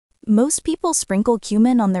Most people sprinkle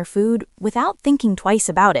cumin on their food without thinking twice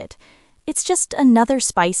about it. It's just another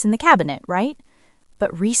spice in the cabinet, right?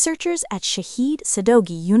 But researchers at Shahid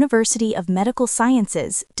Sadoghi University of Medical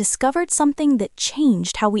Sciences discovered something that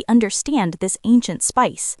changed how we understand this ancient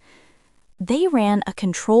spice. They ran a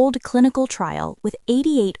controlled clinical trial with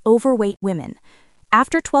 88 overweight women.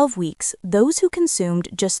 After 12 weeks, those who consumed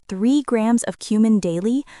just 3 grams of cumin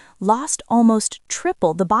daily lost almost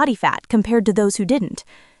triple the body fat compared to those who didn't.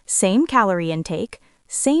 Same calorie intake,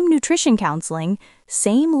 same nutrition counseling,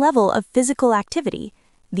 same level of physical activity.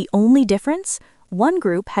 The only difference? One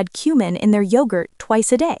group had cumin in their yogurt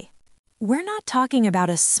twice a day. We're not talking about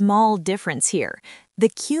a small difference here. The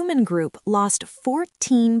cumin group lost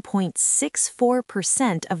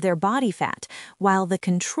 14.64% of their body fat, while the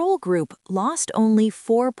control group lost only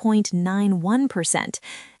 4.91%.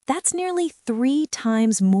 That's nearly 3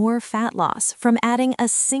 times more fat loss from adding a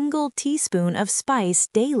single teaspoon of spice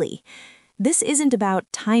daily. This isn't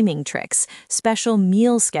about timing tricks, special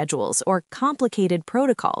meal schedules, or complicated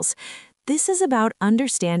protocols. This is about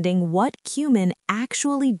understanding what cumin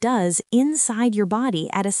actually does inside your body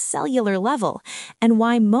at a cellular level, and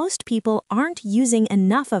why most people aren't using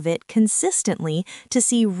enough of it consistently to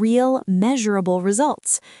see real, measurable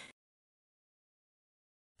results.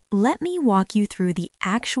 Let me walk you through the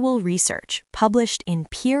actual research published in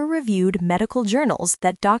peer-reviewed medical journals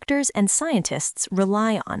that doctors and scientists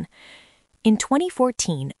rely on. In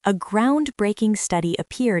 2014, a groundbreaking study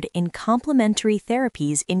appeared in Complementary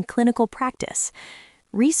Therapies in Clinical Practice.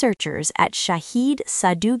 Researchers at Shahid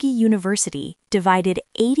Sadoghi University divided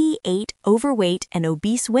 88 overweight and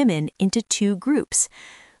obese women into 2 groups.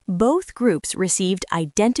 Both groups received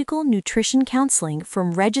identical nutrition counseling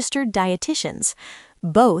from registered dietitians.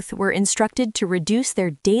 Both were instructed to reduce their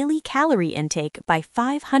daily calorie intake by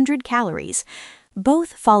 500 calories.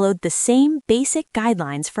 Both followed the same basic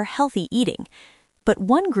guidelines for healthy eating. But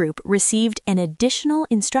one group received an additional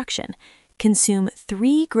instruction: consume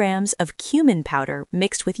 3 grams of cumin powder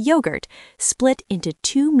mixed with yogurt, split into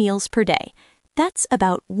 2 meals per day. That's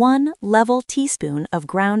about 1 level teaspoon of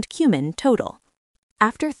ground cumin total.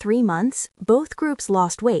 After 3 months, both groups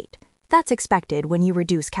lost weight. That's expected when you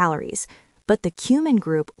reduce calories. But the cumin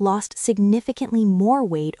group lost significantly more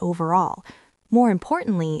weight overall. More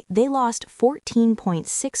importantly, they lost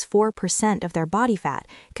 14.64% of their body fat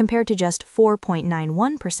compared to just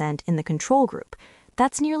 4.91% in the control group.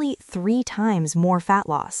 That's nearly 3 times more fat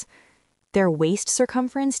loss. Their waist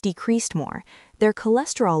circumference decreased more, their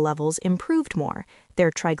cholesterol levels improved more, their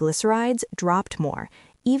triglycerides dropped more,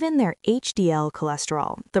 even their HDL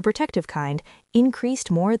cholesterol, the protective kind, increased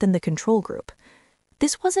more than the control group.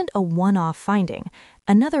 This wasn't a one-off finding.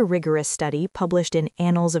 Another rigorous study published in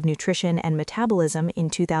Annals of Nutrition and Metabolism in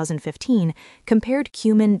 2015 compared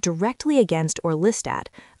cumin directly against orlistat,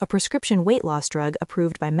 a prescription weight loss drug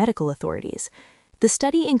approved by medical authorities. The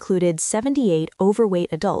study included 78 overweight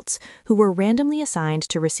adults who were randomly assigned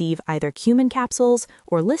to receive either cumin capsules,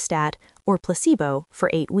 orlistat, or placebo for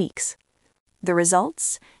 8 weeks. The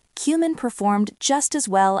results? Cumin performed just as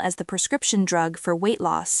well as the prescription drug for weight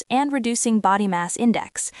loss and reducing body mass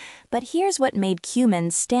index. But here's what made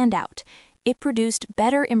cumin stand out. It produced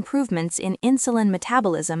better improvements in insulin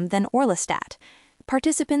metabolism than orlistat.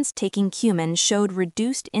 Participants taking cumin showed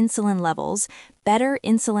reduced insulin levels, better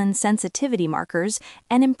insulin sensitivity markers,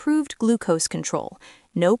 and improved glucose control.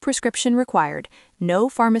 No prescription required, no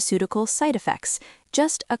pharmaceutical side effects,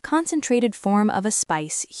 just a concentrated form of a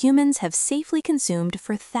spice humans have safely consumed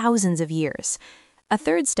for thousands of years. A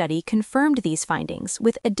third study confirmed these findings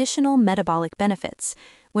with additional metabolic benefits.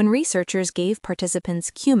 When researchers gave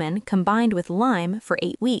participants cumin combined with lime for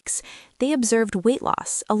 8 weeks, they observed weight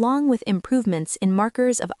loss along with improvements in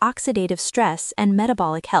markers of oxidative stress and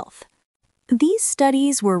metabolic health. These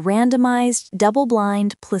studies were randomized,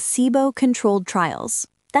 double-blind, placebo-controlled trials.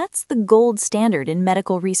 That's the gold standard in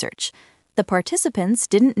medical research. The participants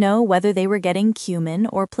didn't know whether they were getting cumin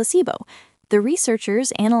or placebo. The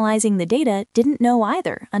researchers analyzing the data didn't know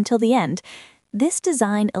either until the end. This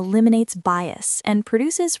design eliminates bias and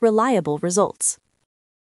produces reliable results.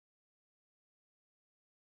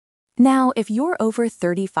 Now, if you're over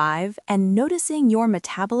 35 and noticing your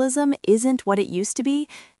metabolism isn't what it used to be,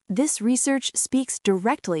 this research speaks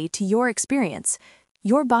directly to your experience.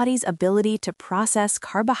 Your body's ability to process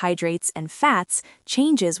carbohydrates and fats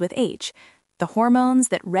changes with age. The hormones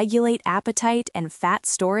that regulate appetite and fat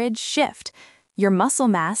storage shift. Your muscle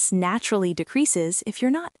mass naturally decreases if you're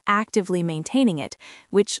not actively maintaining it,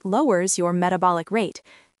 which lowers your metabolic rate.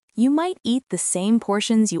 You might eat the same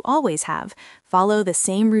portions you always have, follow the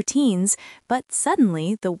same routines, but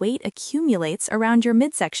suddenly the weight accumulates around your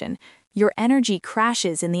midsection. Your energy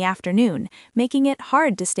crashes in the afternoon, making it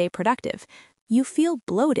hard to stay productive. You feel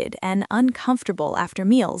bloated and uncomfortable after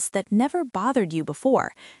meals that never bothered you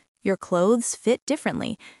before. Your clothes fit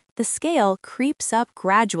differently. The scale creeps up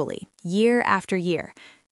gradually, year after year.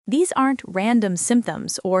 These aren't random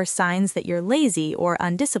symptoms or signs that you're lazy or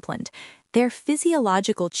undisciplined. They're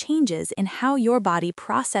physiological changes in how your body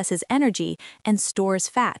processes energy and stores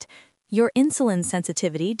fat. Your insulin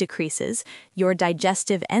sensitivity decreases, your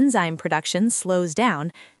digestive enzyme production slows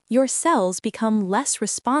down, your cells become less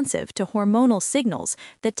responsive to hormonal signals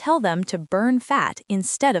that tell them to burn fat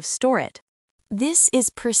instead of store it. This is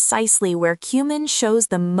precisely where cumin shows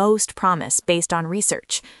the most promise based on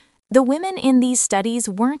research. The women in these studies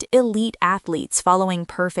weren't elite athletes following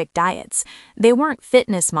perfect diets. They weren't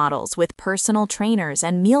fitness models with personal trainers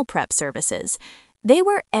and meal prep services. They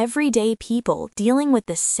were everyday people dealing with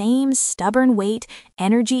the same stubborn weight,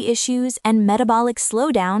 energy issues, and metabolic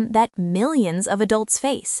slowdown that millions of adults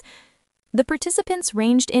face. The participants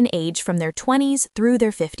ranged in age from their 20s through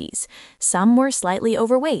their 50s. Some were slightly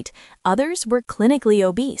overweight, others were clinically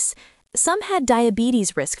obese. Some had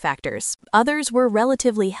diabetes risk factors, others were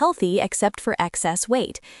relatively healthy except for excess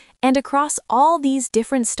weight. And across all these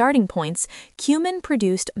different starting points, cumin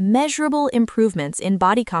produced measurable improvements in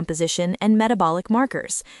body composition and metabolic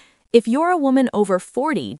markers. If you're a woman over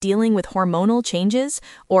 40 dealing with hormonal changes,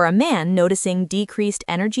 or a man noticing decreased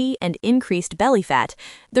energy and increased belly fat,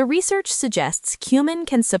 the research suggests cumin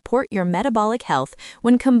can support your metabolic health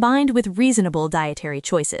when combined with reasonable dietary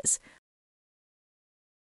choices.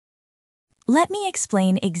 Let me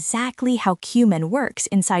explain exactly how cumin works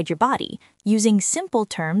inside your body, using simple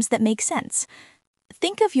terms that make sense.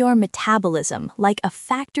 Think of your metabolism like a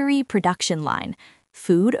factory production line.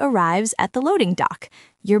 Food arrives at the loading dock.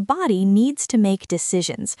 Your body needs to make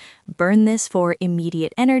decisions. Burn this for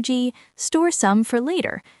immediate energy, store some for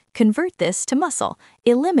later, convert this to muscle,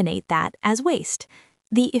 eliminate that as waste.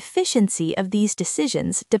 The efficiency of these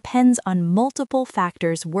decisions depends on multiple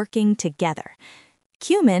factors working together.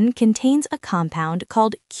 Cumin contains a compound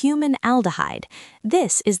called cuminaldehyde.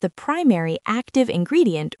 This is the primary active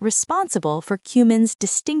ingredient responsible for cumin's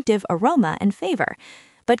distinctive aroma and flavor.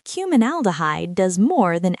 But cuminaldehyde does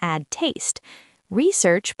more than add taste.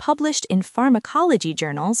 Research published in pharmacology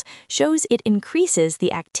journals shows it increases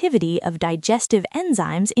the activity of digestive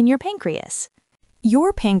enzymes in your pancreas.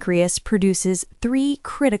 Your pancreas produces 3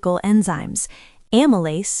 critical enzymes.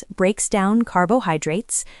 Amylase breaks down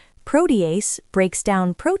carbohydrates, protease breaks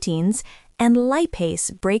down proteins, and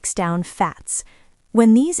lipase breaks down fats.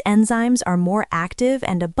 When these enzymes are more active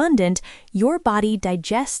and abundant, your body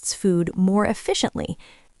digests food more efficiently.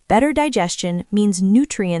 Better digestion means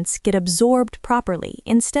nutrients get absorbed properly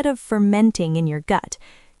instead of fermenting in your gut.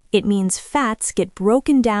 It means fats get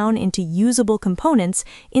broken down into usable components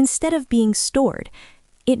instead of being stored.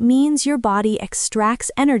 It means your body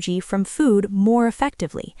extracts energy from food more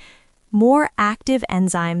effectively. More active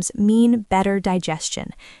enzymes mean better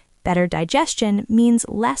digestion. Better digestion means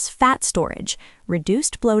less fat storage,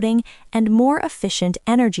 reduced bloating, and more efficient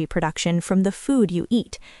energy production from the food you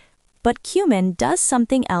eat. But cumin does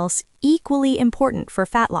something else equally important for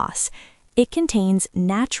fat loss. It contains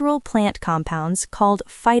natural plant compounds called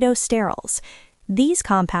phytosterols. These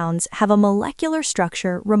compounds have a molecular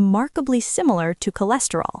structure remarkably similar to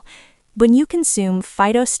cholesterol. When you consume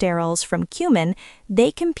phytosterols from cumin,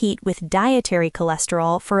 they compete with dietary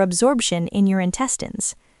cholesterol for absorption in your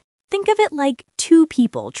intestines. Think of it like 2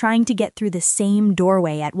 people trying to get through the same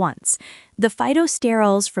doorway at once. The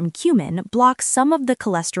phytosterols from cumin block some of the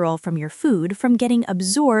cholesterol from your food from getting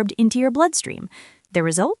absorbed into your bloodstream. The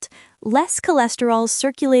result? Less cholesterol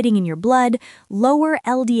circulating in your blood, lower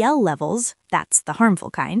LDL levels, that's the harmful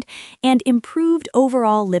kind, and improved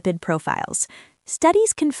overall lipid profiles.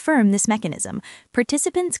 Studies confirm this mechanism.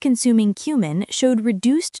 Participants consuming cumin showed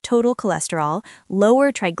reduced total cholesterol,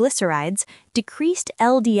 lower triglycerides, decreased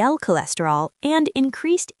LDL cholesterol, and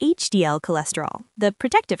increased HDL cholesterol, the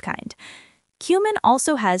protective kind. Cumin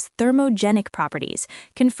also has thermogenic properties,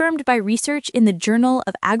 confirmed by research in the Journal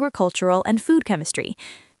of Agricultural and Food Chemistry.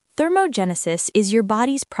 Thermogenesis is your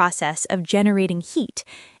body's process of generating heat.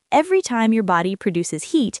 Every time your body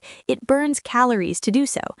produces heat, it burns calories to do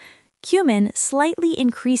so. Cumin slightly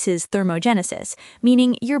increases thermogenesis,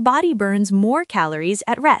 meaning your body burns more calories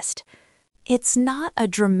at rest. It's not a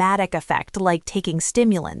dramatic effect like taking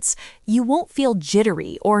stimulants. You won't feel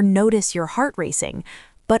jittery or notice your heart racing.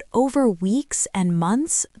 But over weeks and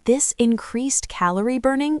months, this increased calorie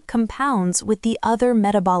burning compounds with the other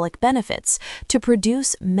metabolic benefits to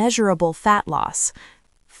produce measurable fat loss.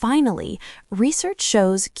 Finally, research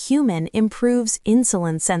shows cumin improves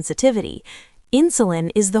insulin sensitivity.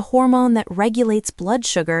 Insulin is the hormone that regulates blood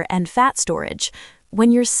sugar and fat storage. When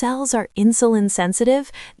your cells are insulin sensitive,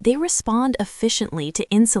 they respond efficiently to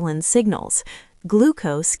insulin signals.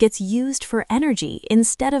 Glucose gets used for energy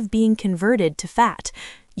instead of being converted to fat.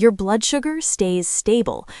 Your blood sugar stays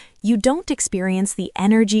stable. You don't experience the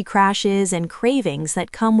energy crashes and cravings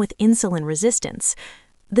that come with insulin resistance.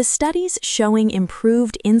 The studies showing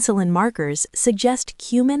improved insulin markers suggest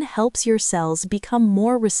cumin helps your cells become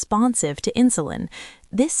more responsive to insulin.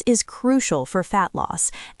 This is crucial for fat loss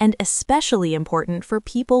and especially important for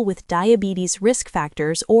people with diabetes risk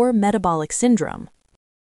factors or metabolic syndrome.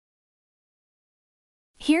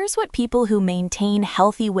 Here's what people who maintain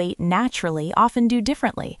healthy weight naturally often do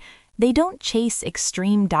differently. They don't chase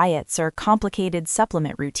extreme diets or complicated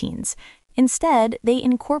supplement routines. Instead, they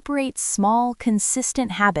incorporate small,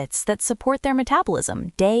 consistent habits that support their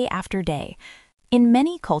metabolism day after day. In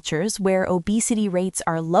many cultures where obesity rates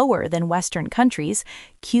are lower than Western countries,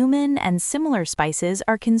 cumin and similar spices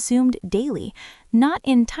are consumed daily, not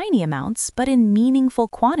in tiny amounts, but in meaningful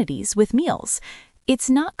quantities with meals. It's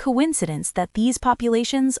not coincidence that these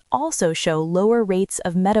populations also show lower rates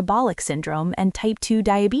of metabolic syndrome and type 2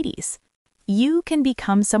 diabetes. You can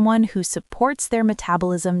become someone who supports their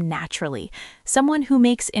metabolism naturally, someone who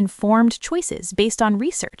makes informed choices based on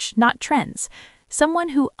research, not trends, someone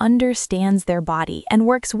who understands their body and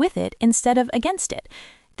works with it instead of against it.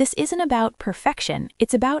 This isn't about perfection,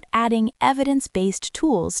 it's about adding evidence-based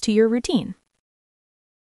tools to your routine.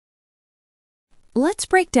 Let's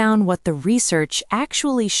break down what the research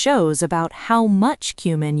actually shows about how much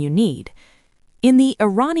cumin you need. In the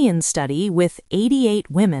Iranian study with 88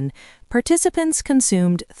 women, participants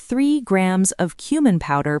consumed 3 grams of cumin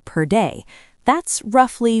powder per day. That's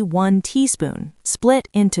roughly 1 teaspoon, split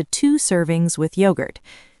into 2 servings with yogurt.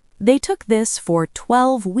 They took this for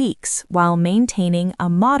 12 weeks while maintaining a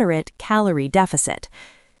moderate calorie deficit.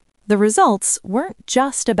 The results weren't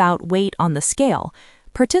just about weight on the scale.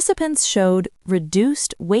 Participants showed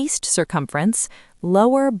reduced waist circumference,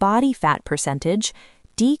 lower body fat percentage,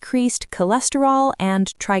 decreased cholesterol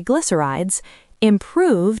and triglycerides,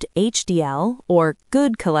 improved HDL, or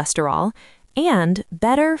good cholesterol, and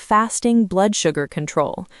better fasting blood sugar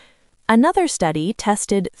control. Another study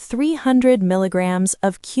tested 300 milligrams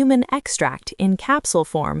of cumin extract in capsule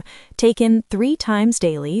form, taken 3 times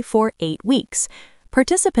daily for 8 weeks.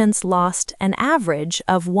 Participants lost an average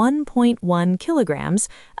of 1.1 kilograms,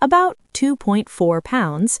 about 2.4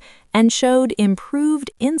 pounds, and showed improved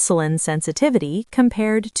insulin sensitivity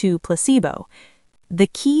compared to placebo. The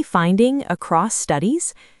key finding across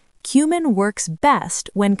studies: cumin works best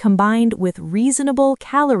when combined with reasonable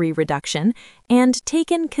calorie reduction and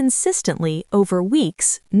taken consistently over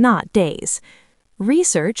weeks, not days.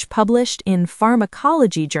 Research published in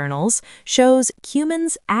pharmacology journals shows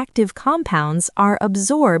cumin's active compounds are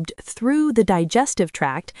absorbed through the digestive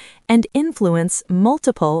tract and influence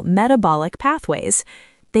multiple metabolic pathways.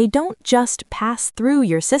 They don't just pass through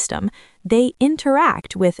your system, they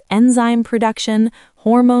interact with enzyme production,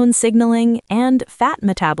 hormone signaling, and fat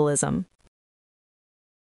metabolism.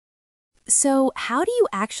 So, how do you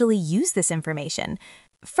actually use this information?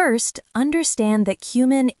 First, understand that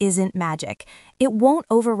cumin isn't magic. It won't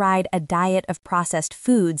override a diet of processed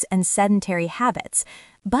foods and sedentary habits.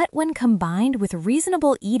 But when combined with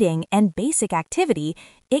reasonable eating and basic activity,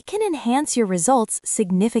 it can enhance your results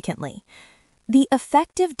significantly. The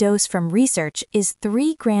effective dose from research is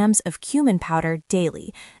 3 grams of cumin powder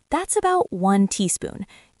daily. That's about 1 teaspoon.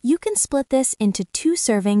 You can split this into 2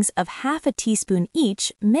 servings of half a teaspoon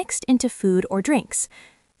each mixed into food or drinks.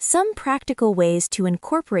 Some practical ways to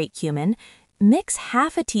incorporate cumin: mix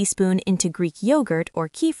half a teaspoon into Greek yogurt or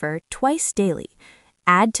kefir twice daily.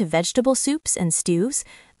 Add to vegetable soups and stews.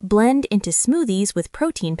 Blend into smoothies with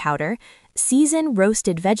protein powder. Season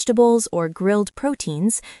roasted vegetables or grilled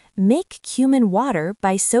proteins. Make cumin water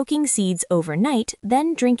by soaking seeds overnight,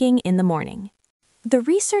 then drinking in the morning. The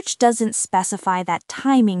research doesn't specify that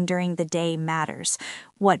timing during the day matters.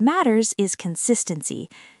 What matters is consistency.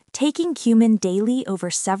 Taking cumin daily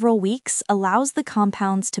over several weeks allows the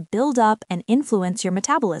compounds to build up and influence your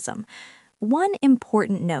metabolism. One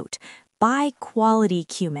important note: buy quality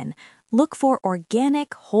cumin. Look for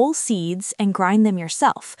organic whole seeds and grind them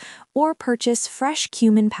yourself, or purchase fresh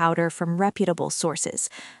cumin powder from reputable sources.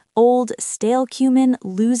 Old, stale cumin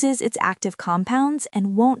loses its active compounds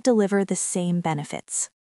and won't deliver the same benefits.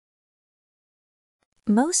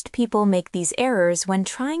 Most people make these errors when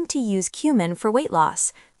trying to use cumin for weight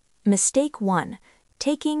loss. Mistake 1: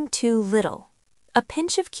 taking too little. A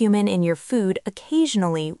pinch of cumin in your food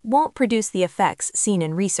occasionally won't produce the effects seen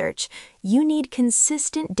in research. You need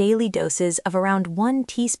consistent daily doses of around 1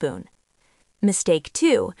 teaspoon. Mistake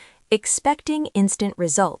 2. Expecting instant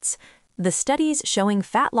results. The studies showing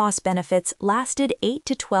fat loss benefits lasted 8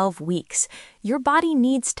 to 12 weeks. Your body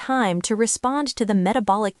needs time to respond to the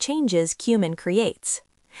metabolic changes cumin creates.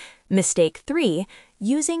 Mistake 3.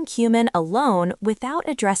 Using cumin alone without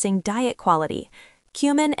addressing diet quality.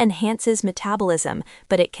 Cumin enhances metabolism,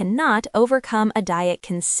 but it cannot overcome a diet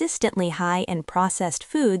consistently high in processed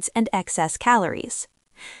foods and excess calories.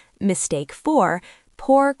 Mistake 4.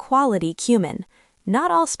 Poor quality cumin. Not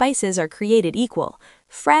all spices are created equal.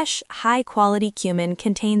 Fresh, high-quality cumin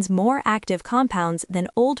contains more active compounds than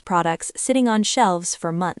old products sitting on shelves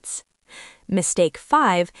for months. Mistake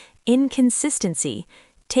 5. Inconsistency.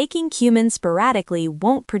 Taking cumin sporadically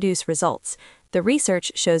won't produce results. The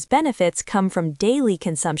research shows benefits come from daily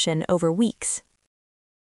consumption over weeks.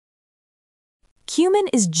 Cumin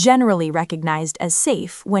is generally recognized as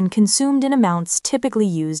safe when consumed in amounts typically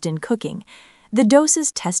used in cooking. The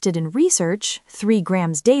doses tested in research, 3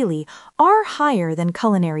 grams daily, are higher than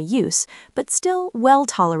culinary use, but still well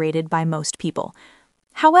tolerated by most people.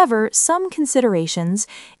 However, some considerations: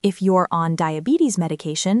 if you're on diabetes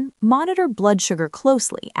medication, monitor blood sugar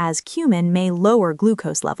closely as cumin may lower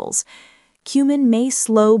glucose levels. Cumin may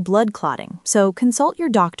slow blood clotting, so consult your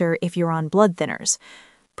doctor if you're on blood thinners.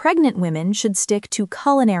 Pregnant women should stick to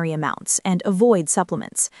culinary amounts and avoid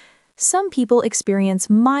supplements. Some people experience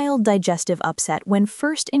mild digestive upset when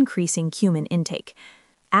first increasing cumin intake.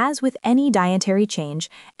 As with any dietary change,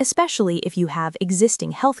 especially if you have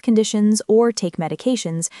existing health conditions or take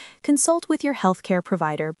medications, consult with your healthcare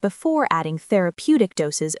provider before adding therapeutic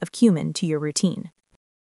doses of cumin to your routine.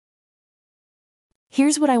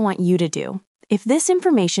 Here's what I want you to do. If this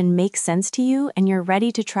information makes sense to you and you're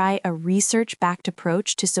ready to try a research-backed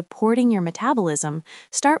approach to supporting your metabolism,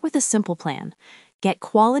 start with a simple plan. Get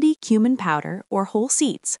quality cumin powder or whole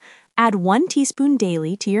seeds. Add 1 teaspoon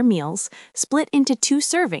daily to your meals, split into 2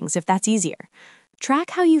 servings if that's easier.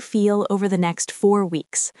 Track how you feel over the next 4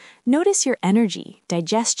 weeks. Notice your energy,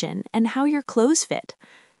 digestion, and how your clothes fit.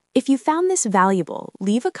 If you found this valuable,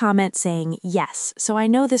 leave a comment saying yes, so I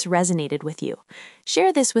know this resonated with you.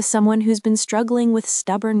 Share this with someone who's been struggling with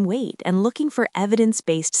stubborn weight and looking for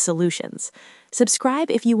evidence-based solutions.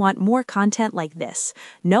 Subscribe if you want more content like this.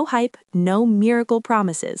 No hype, no miracle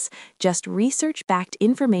promises, just research-backed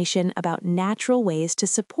information about natural ways to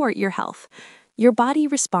support your health. Your body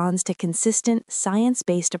responds to consistent,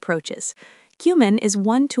 science-based approaches. Cumin is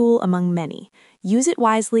one tool among many. Use it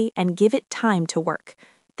wisely and give it time to work.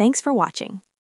 Thanks for watching.